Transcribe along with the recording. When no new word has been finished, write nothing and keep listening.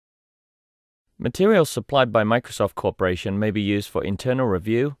Materials supplied by Microsoft Corporation may be used for internal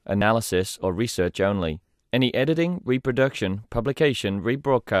review, analysis, or research only. Any editing, reproduction, publication,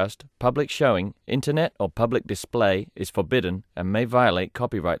 rebroadcast, public showing, internet, or public display is forbidden and may violate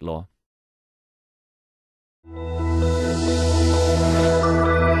copyright law.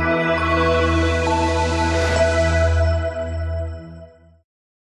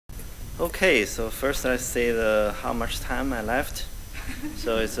 Okay, so first let's say how much time I left.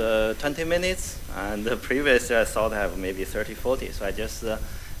 So it's 20 minutes, and previously I thought I have maybe 30, 40, so I just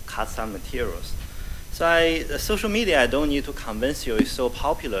cut some materials. So social media, I don't need to convince you, it's so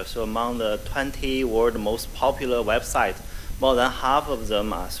popular. So among the 20 world most popular websites, more than half of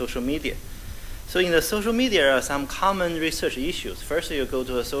them are social media. So in the social media, there are some common research issues. First, you go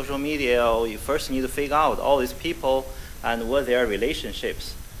to a social media, or you first need to figure out all these people and what their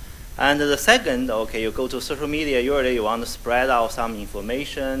relationships. And the second, okay, you go to social media, usually you want to spread out some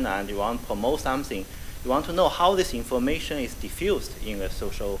information and you want to promote something. You want to know how this information is diffused in the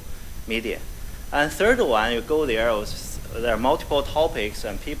social media. And third one, you go there are multiple topics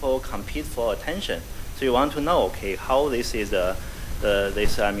and people compete for attention. So you want to know, okay, how this is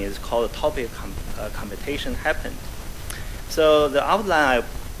it's called topic competition happened. So the outline,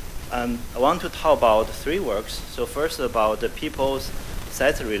 I want to talk about three works. So first about the people's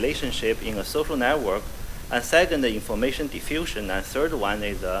set relationship in a social network, and second, the information diffusion, and third one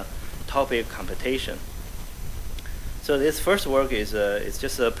is topic competition. So this first work is it's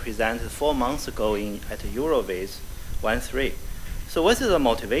just presented 4 months ago at Euroviz 1.3. So what is the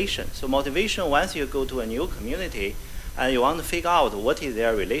motivation? So motivation, once you go to a new community and you want to figure out what is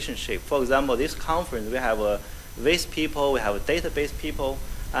their relationship. For example, this conference, we have Viz people, we have database people,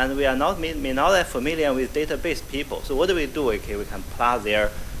 and we are may not be familiar with database people. So what do? Okay, we can plot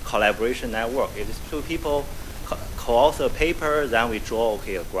their collaboration network. It is two people co-author a paper, then we draw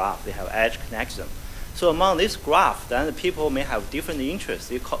a graph. They have edge connection. So among this graph, then the people may have different interests.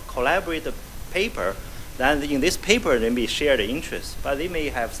 They collaborate the paper, then in this paper they may share the interests, but they may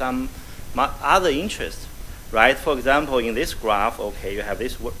have some other interests, right? For example, in this graph, okay, you have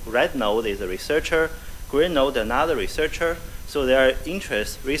this red node is a researcher, green node another researcher. So their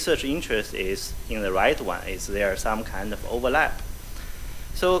research interest is in the right one. Is there some kind of overlap?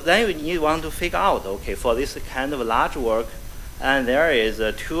 So then you want to figure out, okay, for this kind of large work, and there is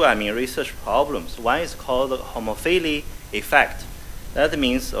two, research problems. One is called the homophily effect. That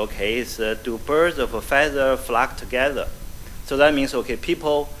means, okay, it's do birds of a feather flock together? So that means, okay,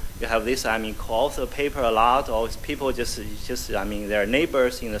 people, you have this, co-author paper a lot, or people just their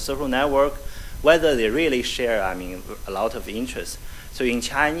neighbors in the social network, whether they really share, a lot of interest. So in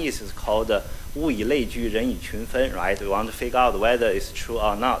Chinese, it's called 物以类聚，人以群分, right? We want to figure out whether it's true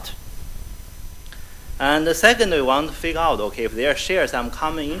or not. And the second, we want to figure out, okay, if they share some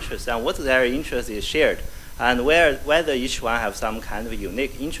common interest, and what their interest is shared, and whether each one have some kind of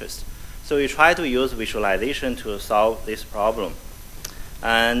unique interest. So we try to use visualization to solve this problem.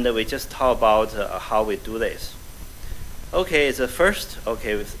 And we just talk about how we do this. Okay, the first,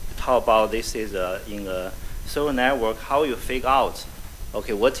 okay, talk about this is in a social network, how you figure out,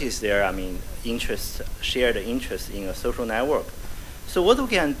 okay, what is their, interest, shared interest in a social network. So what we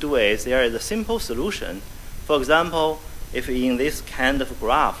can do is there is a simple solution. For example, if in this kind of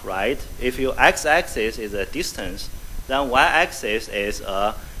graph, right, if your x-axis is a distance, then y-axis is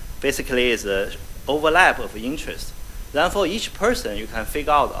basically is a overlap of interest. Then for each person, you can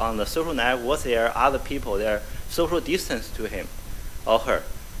figure out on the social network what their other people, their social distance to him or her.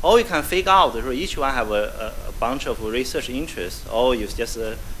 Or you can figure out that each one have a bunch of research interests, or you just,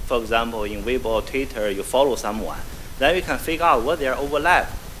 for example, in Weibo or Twitter, you follow someone. Then you can figure out what their overlap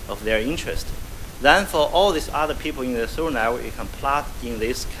of their interest. Then for all these other people in the social network, you can plot in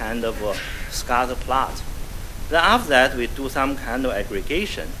this kind of scatter plot. Then after that, we do some kind of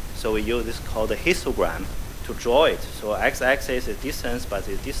aggregation. So we use this called a histogram to draw it. So x-axis is distance, but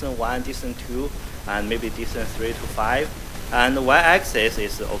it's distance 1, distance 2, and maybe distance 3 to 5. And the y-axis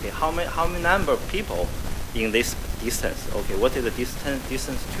is, okay, how many number of people in this distance? Okay, what is the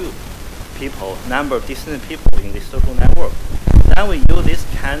distance to people, number of distant people in this social network? Then we use this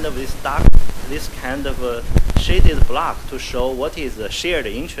kind of shaded block to show what is the shared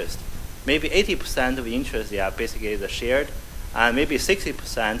interest. Maybe 80% of interest, they are basically the shared, and maybe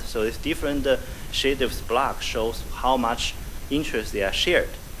 60%. So this different shaded block shows how much interest they are shared.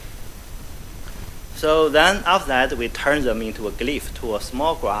 So then after that, we turn them into a glyph, to a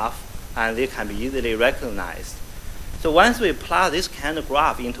small graph, and they can be easily recognized. So once we plot this kind of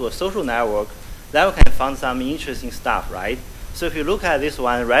graph into a social network, then we can find some interesting stuff, right? So if you look at this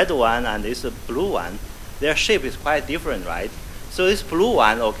one, red one, and this blue one, their shape is quite different, right? So this blue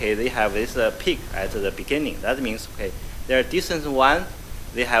one, okay, they have this peak at the beginning. That means, okay, their distance one,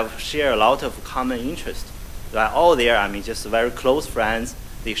 they have share a lot of common interest. Right? All there, I mean, just very close friends.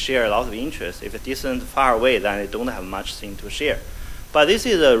 They share a lot of interest. If a distance far away, then they don't have much thing to share. But this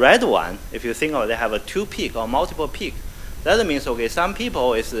is a red one. If you think of it, they have a 2 peak or multiple peak. That means, okay, some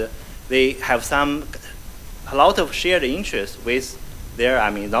people they have a lot of shared interest with their, I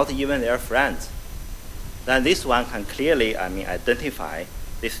mean, not even their friends. Then this one can clearly, I mean, identify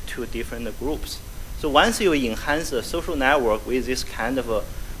these 2 different groups. So once you enhance a social network with this kind of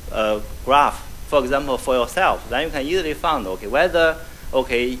a graph, for example, for yourself, then you can easily find, okay, whether,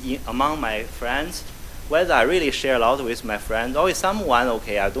 okay, among my friends, whether I really share a lot with my friends, or is someone,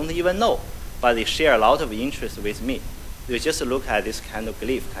 okay, I don't even know, but they share a lot of interest with me. You just look at this kind of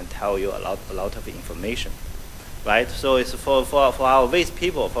glyph can tell you a lot of information, right? So it's for our Weiss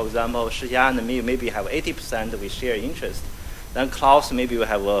people, for example, Shixian and me maybe have 80% we share interest. Then Klaus maybe we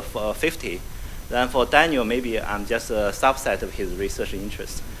have 50. Then for Daniel, maybe I'm just a subset of his research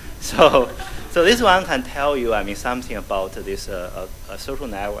interest. So this one can tell you, I mean, something about this social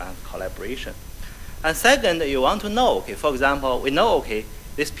network and collaboration. And second, you want to know, okay, for example, we know, okay,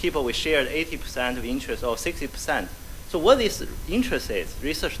 these people we shared 80% of interest or 60%. So what this interest is,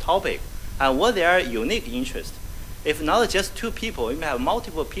 research topic, and what their unique interest. If not just 2 people, you may have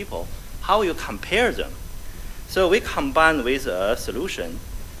multiple people, how you compare them. So we combine with a solution.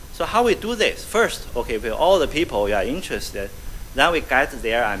 So how we do this? First, okay, with all the people you are interested, then we get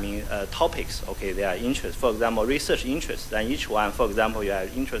their, I mean, topics, okay, their interest. For example, research interest. Then each one, for example, you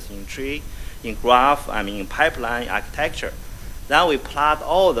have interest in tree, in graph, I mean, in pipeline, architecture. Then we plot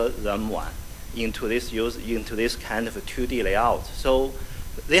all them one into this kind of a 2D layout. So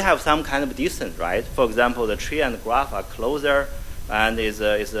they have some kind of distance, right? For example, the tree and the graph are closer, and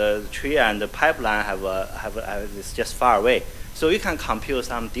the tree and the pipeline is just far away. So you can compute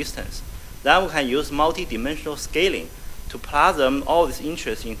some distance. Then we can use multi-dimensional scaling to plot them all this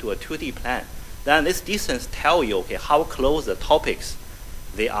interest into a 2D plan. Then this distance tell you, okay, how close the topics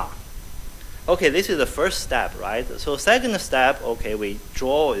they are. Okay, this is the first step, right? So second step, okay, we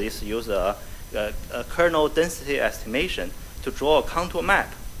draw this, use a kernel density estimation to draw a contour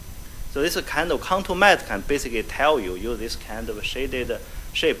map. So this kind of contour map can basically tell you, use this kind of shaded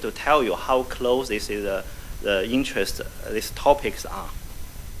shape to tell you how close this is the interest these topics are.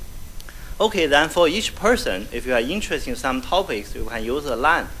 Okay, then for each person, if you are interested in some topics, you can use a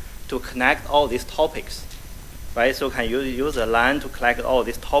line to connect all these topics, right? So can use a line to collect all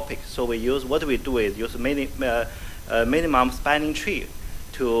these topics. So what we do is use minimum spanning tree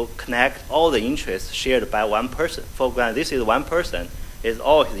to connect all the interests shared by one person. For example, this is one person, is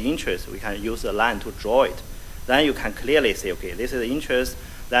all his interests. We can use a line to draw it. Then you can clearly say, okay, this is the interest.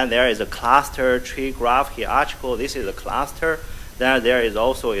 Then there is a cluster, tree, graph, hierarchical. This is a cluster. Then there is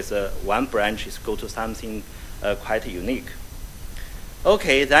also one branch is go to something quite unique.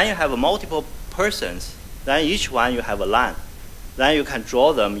 Okay, then you have multiple persons. Then each one you have a line. Then you can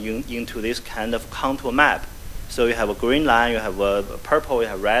draw them into this kind of contour map. So you have a green line, you have a purple, you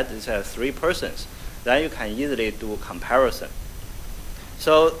have red. These are 3 persons. Then you can easily do a comparison.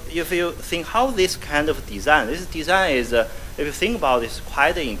 So if you think how this kind of design, this design is, if you think about it, it's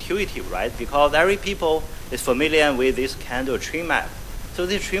quite intuitive, right? Because every people is familiar with this kind of tree map. So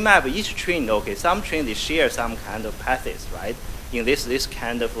this tree map, each tree, okay, some tree they share some kind of paths, right? In this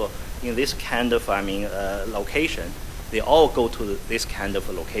kind of location, they all go to this kind of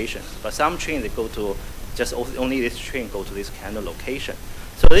location. But some tree they go to just only this tree go to this kind of location.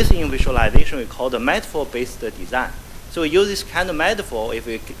 So this in visualization we call the metaphor-based design. So we use this kind of metaphor. If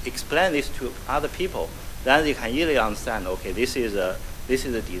we explain this to other people, then they can easily understand. Okay, this is a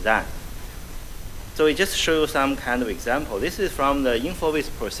design. So we just show you some kind of example. This is from the InfoWiz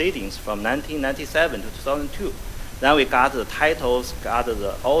proceedings from 1997 to 2002. Then we got the titles, got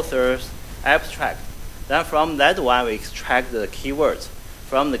the authors, abstract. Then from that one we extract the keywords.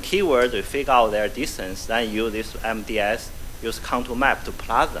 From the keywords we figure out their distance. Then use this MDS, use contour map to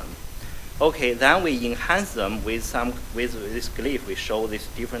plot them. Okay, then we enhance them with this glyph. We show these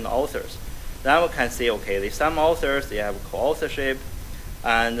different authors. Then we can see, okay, some authors they have co-authorship,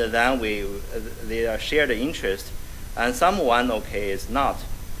 and then they are shared interest, and someone, okay, is not,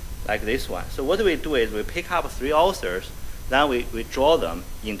 like this one. So what we do is we pick up 3 authors, then we draw them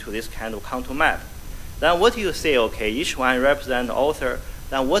into this kind of contour map. Then what you say, okay, each one represents author.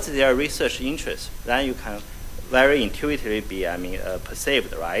 Then what's their research interest? Then you can very intuitively be,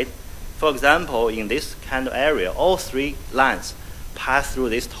 perceived, right? For example, in this kind of area, all 3 lines pass through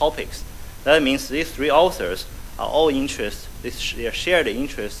these topics. That means these 3 authors are all interested, they are shared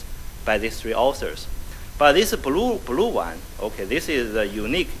interest by these 3 authors. But this blue one, okay, this is a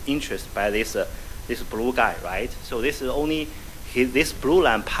unique interest by this blue guy, right? So this is only this blue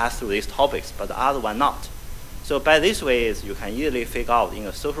line pass through these topics, but the other one not. So by this way, is you can easily figure out in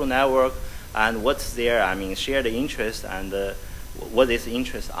a social network and what's their, shared interest and what these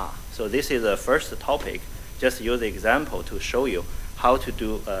interests are. So this is the first topic. Just use the example to show you how to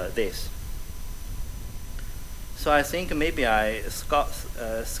do this. So I think maybe I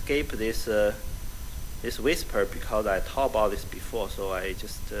skip this this whisper because I talked about this before. So I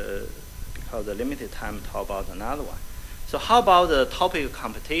just because the limited time talk about another one. So how about the topic of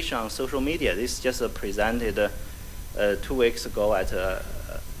competition on social media? This just presented 2 weeks ago at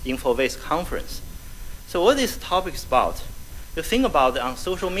InfoWays conference. So what this topic is about? You think about on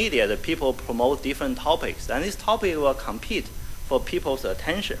social media, the people promote different topics, and this topic will compete for people's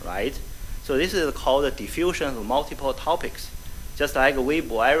attention, right? So this is called the diffusion of multiple topics. Just like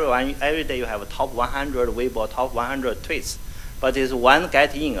Weibo, every day you have a top 100 Weibo, top 100 tweets. But if one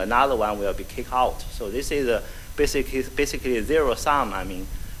get in, another one will be kicked out. So this is basically a zero-sum,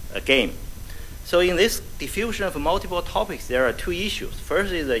 game. So in this diffusion of multiple topics, there are 2 issues.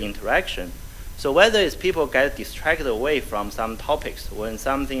 First is the interaction. So whether it's people get distracted away from some topics when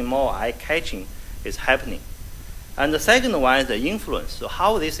something more eye-catching is happening. And the second one is the influence. So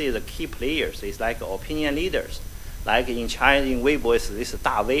how this is the key players. It's like opinion leaders. Like in China, in Weibo, it's this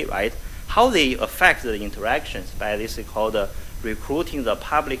Da Wei, right? How they affect the interactions by this is called recruiting the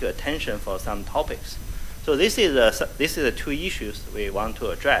public attention for some topics. So this is the 2 issues we want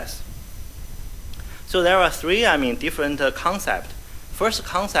to address. So there are 3, different concepts. First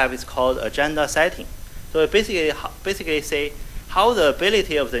concept is called agenda setting. So it basically say how the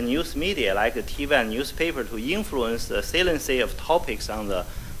ability of the news media, like the TV and newspaper, to influence the saliency of topics on the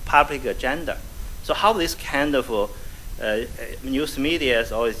public agenda. So how this kind of news media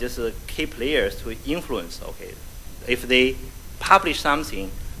is always just key players to influence, okay, if they publish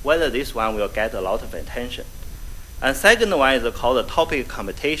something, whether this one will get a lot of attention. And second one is called the topic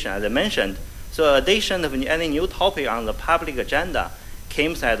competition, as I mentioned. So addition of any new topic on the public agenda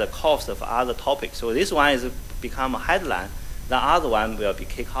comes at the cost of other topics. So this one is become a headline, the other one will be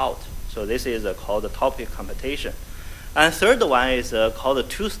kicked out. So this is called the topic competition. And third one is called the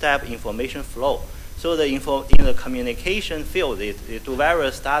 2-step information flow. So in the communication field, they do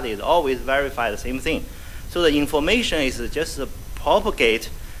various studies, always verify the same thing. So the information is just propagate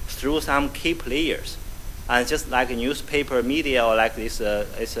through some key players. And just like a newspaper, media, or like this,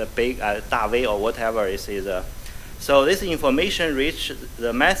 it's a big Da Wei or whatever it is. So this information reach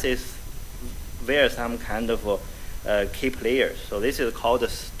the masses via some kind of key players. So this is called the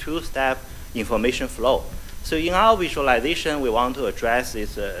 2-step information flow. So in our visualization, we want to address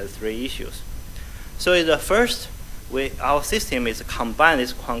these 3 issues. So in the first, our system is combine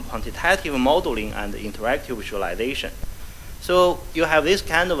this quantitative modeling and interactive visualization. So you have this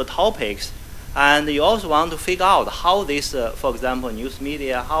kind of topics, and you also want to figure out how this, for example, news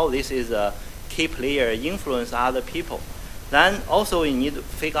media, how this is a key player influence other people. Then also you need to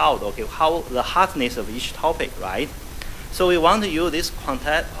figure out, okay, how the hardness of each topic, right? So we want to use this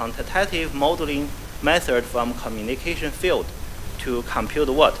quantitative modeling method from communication field to compute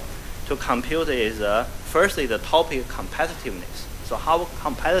what? To compute is firstly the topic competitiveness. So how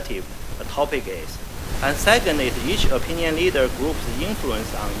competitive the topic is. And second is each opinion leader group's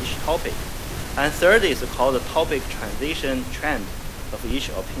influence on each topic. And third is called the topic transition trend of each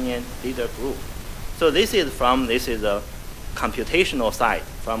opinion leader group. So this is a computational side,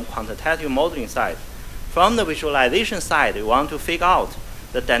 from quantitative modeling side. From the visualization side, we want to figure out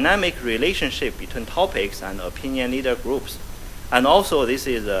the dynamic relationship between topics and opinion leader groups. And also this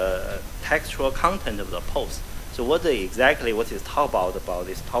is a textual content of the post. So what is talked about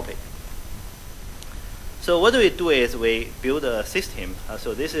this topic. So what we do is we build a system.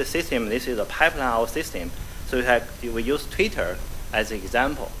 So this is a pipeline system. So we use Twitter as an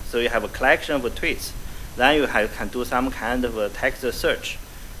example. So you have a collection of tweets. Then you can do some kind of a text search.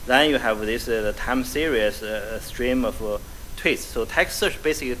 Then you have this time series stream of tweets. So text search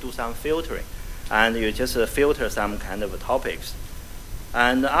basically do some filtering. And you just filter some kind of topics.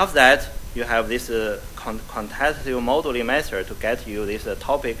 And after that, you have this quantitative modeling method to get you this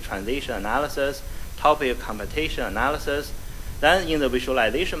topic transition analysis, topic competition analysis. Then in the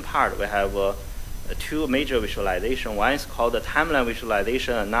visualization part, we have 2 major visualization. One is called the timeline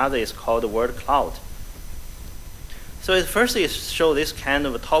visualization, another is called the word cloud. So first is show this kind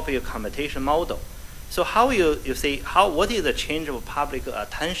of topic competition model. So how you see what is the change of public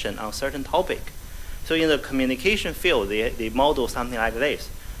attention on certain topic? So in the communication field, they model something like this.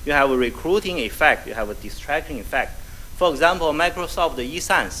 You have a recruiting effect, you have a distracting effect. For example, Microsoft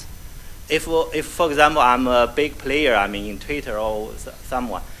eScience. if for example, I'm a big player, I mean, in Twitter or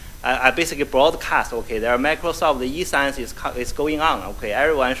someone, I basically broadcast, okay, there are Microsoft, the eScience is going on, okay,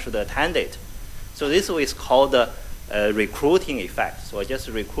 everyone should attend it. So this is called the recruiting effect. So I just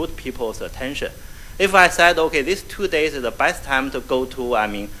recruit people's attention. If I said, okay, these 2 days is the best time to go to, I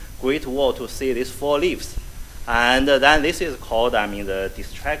mean, Great Wall to see these 4 leaves, and then this is called, I mean, the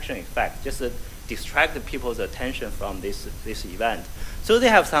distraction effect, just distract people's attention from this event. So they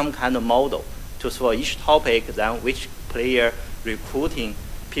have some kind of model for each topic, then which player recruiting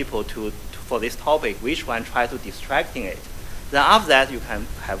people for this topic, which one try to distracting it. Then after that, you can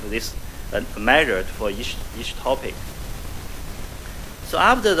have this measured for each topic. So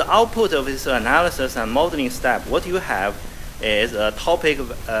after the output of this analysis and modeling step, what you have is a topic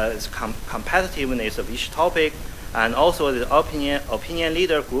competitiveness of each topic, and also the opinion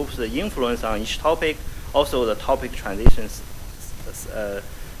leader groups, the influence on each topic, also the topic transitions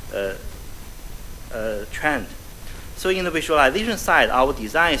trend. So in the visualization side, our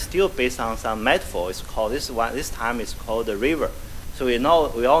design is still based on some metaphor. It's called this time it's called the river. So we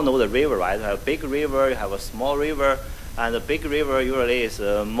all know the river, right? You have a big river, you have a small river, and the big river usually is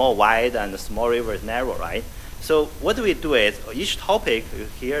more wide, and the small river is narrow, right? So what we do is each topic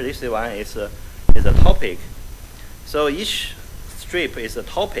here. This one is a topic. So each strip is a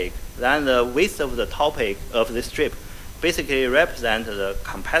topic. Then the width of the topic of the strip basically represent the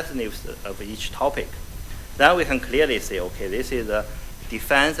competitiveness of each topic. Then we can clearly say, okay, this is the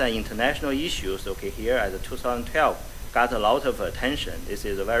defense and international issues. Okay, here at 2012 got a lot of attention. This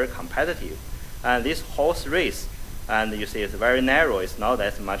is very competitive, and this horse race, and you see it's very narrow. It's not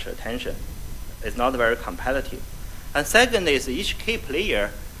that much attention. It's not very competitive. And second is each key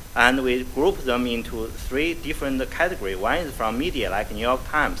player, and we group them into 3 different categories. One is from media, like New York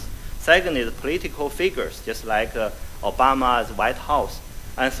Times. Second is political figures, just like Obama at the White House.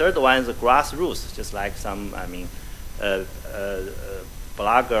 And third one is grassroots, just like some, I mean,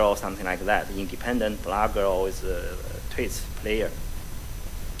 blogger or something like that, independent blogger or is a tweets player.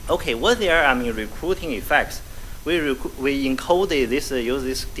 Okay, what there, I mean, recruiting effects. We encoded this, use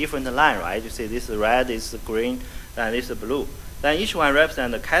this different line, right? You see this red is green, and this is blue. Then each one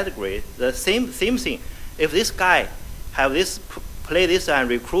represents a category. The same thing. If this guy have this play this and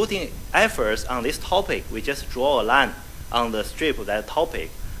recruiting efforts on this topic, we just draw a line on the strip of that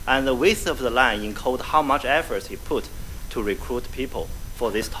topic, and the width of the line encode how much effort he put to recruit people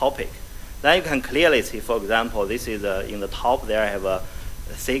for this topic. Then you can clearly see, for example, this is in the top there I have a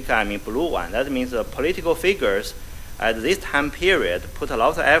thick, I mean, blue one. That means the political figures at this time period put a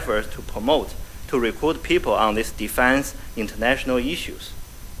lot of effort to promote, to recruit people on this defense international issues.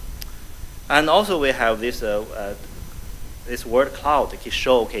 And also we have this this word cloud to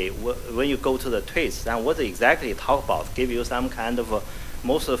show, okay, when you go to the tweets, then what exactly talk about, give you some kind of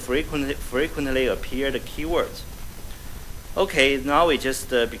most frequently appeared keywords. Okay, now we just,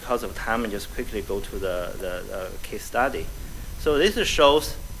 because of time, just quickly go to the case study. So this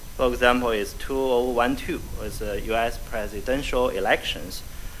shows, for example, is 2012, it's U.S. presidential elections.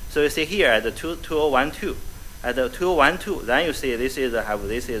 So you see here at the 2012, at the 2012, then you see this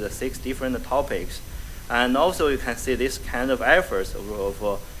is 6 different topics, and also you can see this kind of efforts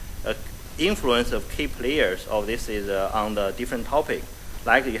of influence of key players. Of this is on the different topic.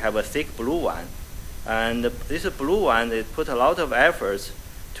 Like you have a thick blue one, and this blue one they put a lot of efforts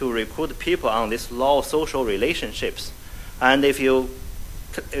to recruit people on this law social relationships. And if you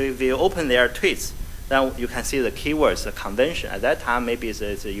open their tweets, then you can see the keywords, the convention. At that time, maybe it's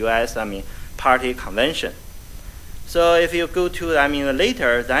a U.S. Party convention. So if you go to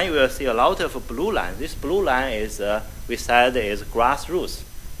later, then you will see a lot of blue line. This blue line is we said is grassroots.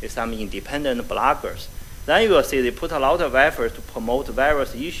 It's some independent bloggers. Then you will see they put a lot of effort to promote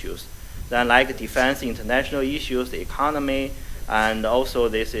various issues. Then like defense, international issues, the economy, and also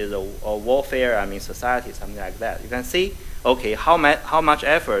this is a warfare, society, something like that. You can see, okay, how much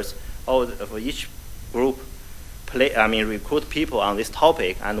efforts of each group recruit people on this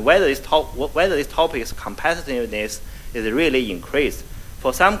topic, and whether this topic's competitiveness is really increased.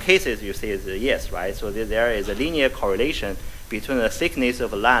 For some cases, you see it's yes, right? So there is a linear correlation between the thickness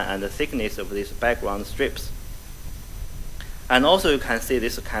of line and the thickness of these background strips. And also you can see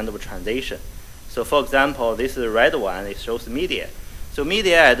this kind of transition. So for example, this is the red one, it shows media. So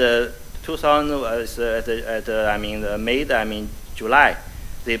media at 2000, July,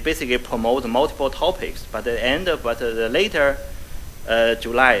 they basically promote multiple topics. But at the end, the later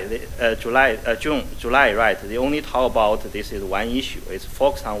July, right? They only talk about this is one issue. It's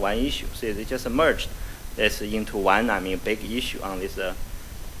focused on one issue. So they just merged this into one, big issue on this.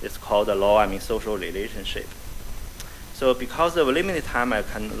 It's called the law, social relationship. So because of limited time, I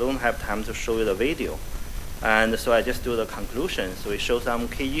don't have time to show you the video. And so I just do the conclusion. So we show some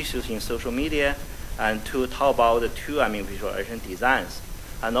key issues in social media and to talk about the two visualization designs.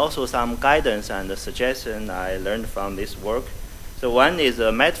 And also some guidance and suggestion I learned from this work. So one is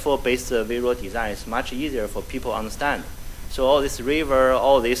a metaphor-based visual design is much easier for people to understand. So all this river,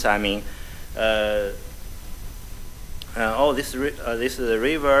 all this, this is the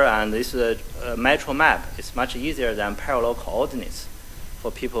river and this is a metro map. It's much easier than parallel coordinates for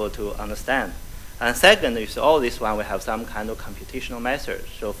people to understand. And second is all this one, we have some kind of computational method.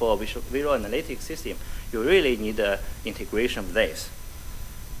 So for visual analytics system, you really need the integration of this.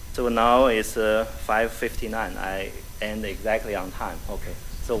 So now it's 5:59. I end exactly on time. Okay.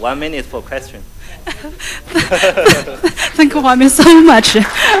 So 1 minute for question. Thank you, Huamin, so much.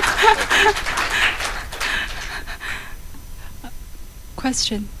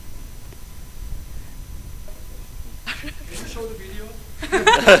 Question. Can you show the video?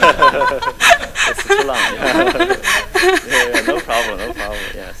 It's too long. Yeah, no problem.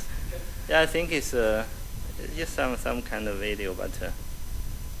 Yes. Yeah, I think it's just some kind of video, but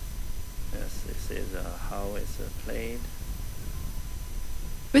yes, this is how it's played.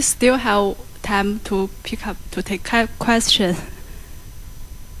 We still have time to take question.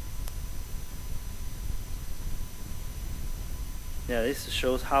 Yeah, this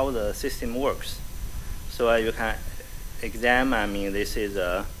shows how the system works. So you can examine. This is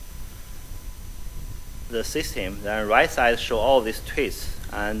the system. Then right side show all these twists,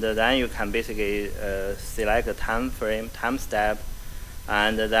 and then you can basically select a time frame, time step,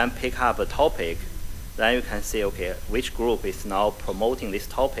 and then pick up a topic. Then you can see, okay, which group is now promoting this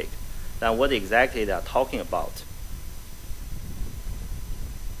topic. Then what exactly they are talking about.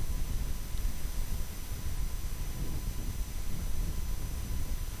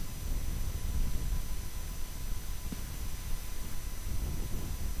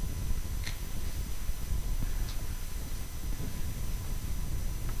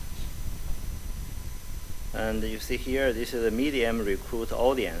 And you see here, this is a medium recruit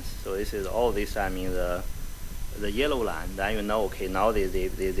audience. So this is all this, the yellow line. Then you know, okay, now they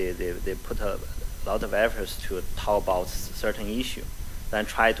put a lot of efforts to talk about certain issue. Then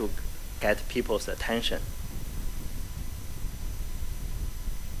try to get people's attention.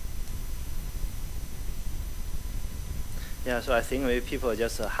 Yeah, so I think maybe people are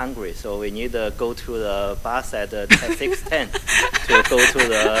just hungry, so we need to go to the bus at 6:10 to go to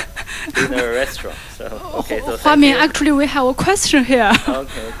the dinner restaurant. So okay, so Huamin, actually we have a question here.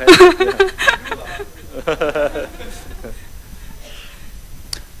 Okay.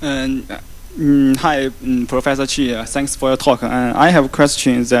 Hi, Professor Qi. Thanks for your talk. I have a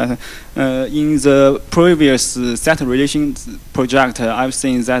question that in the previous set relations project, I've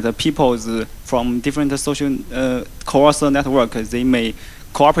seen that people from different social course network, they may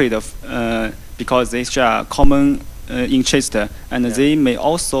cooperate because they share common interest, and they may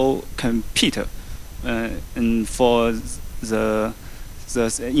also compete for the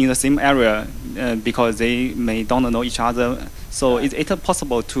in the same area because they may don't know each other. So is it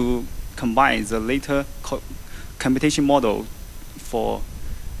possible to combine the later computation model for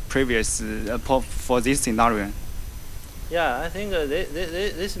previous for this scenario? Yeah, I think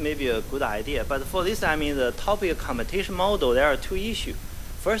this may be a good idea. But for this, the topic computation model, there are two issues.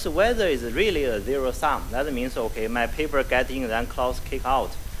 First, whether it's really a zero sum. That means, okay, my paper get in, then class kick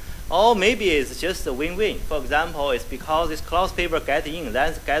out. Or maybe it's just a win-win. For example, it's because this class paper get in,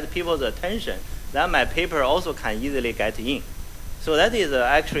 then get people's attention, then my paper also can easily get in. So that is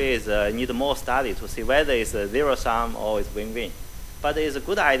actually need more study to see whether it's a zero sum or it's win-win. But it's a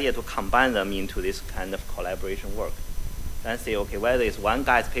good idea to combine them into this kind of collaboration work. Then say, okay, whether it's one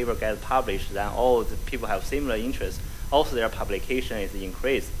guy's paper gets published, then all the people have similar interests, also their publication is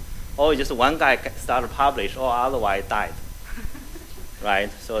increased. Or just one guy started to publish, or otherwise died.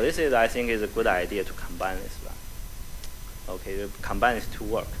 Right? So this is, I think, is a good idea to combine this one. Okay, to combine these two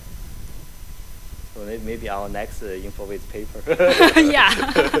work. So maybe our next InfoWiz paper. Yeah.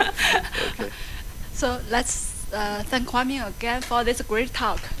 Okay. So let's thank Huamin again for this great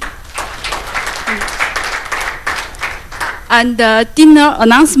talk. And dinner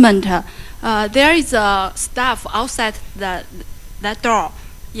announcement. There is a staff outside that door.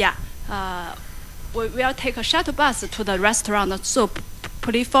 Yeah. We will take a shuttle bus to the restaurant. So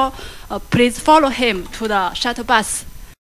please follow him to the shuttle bus.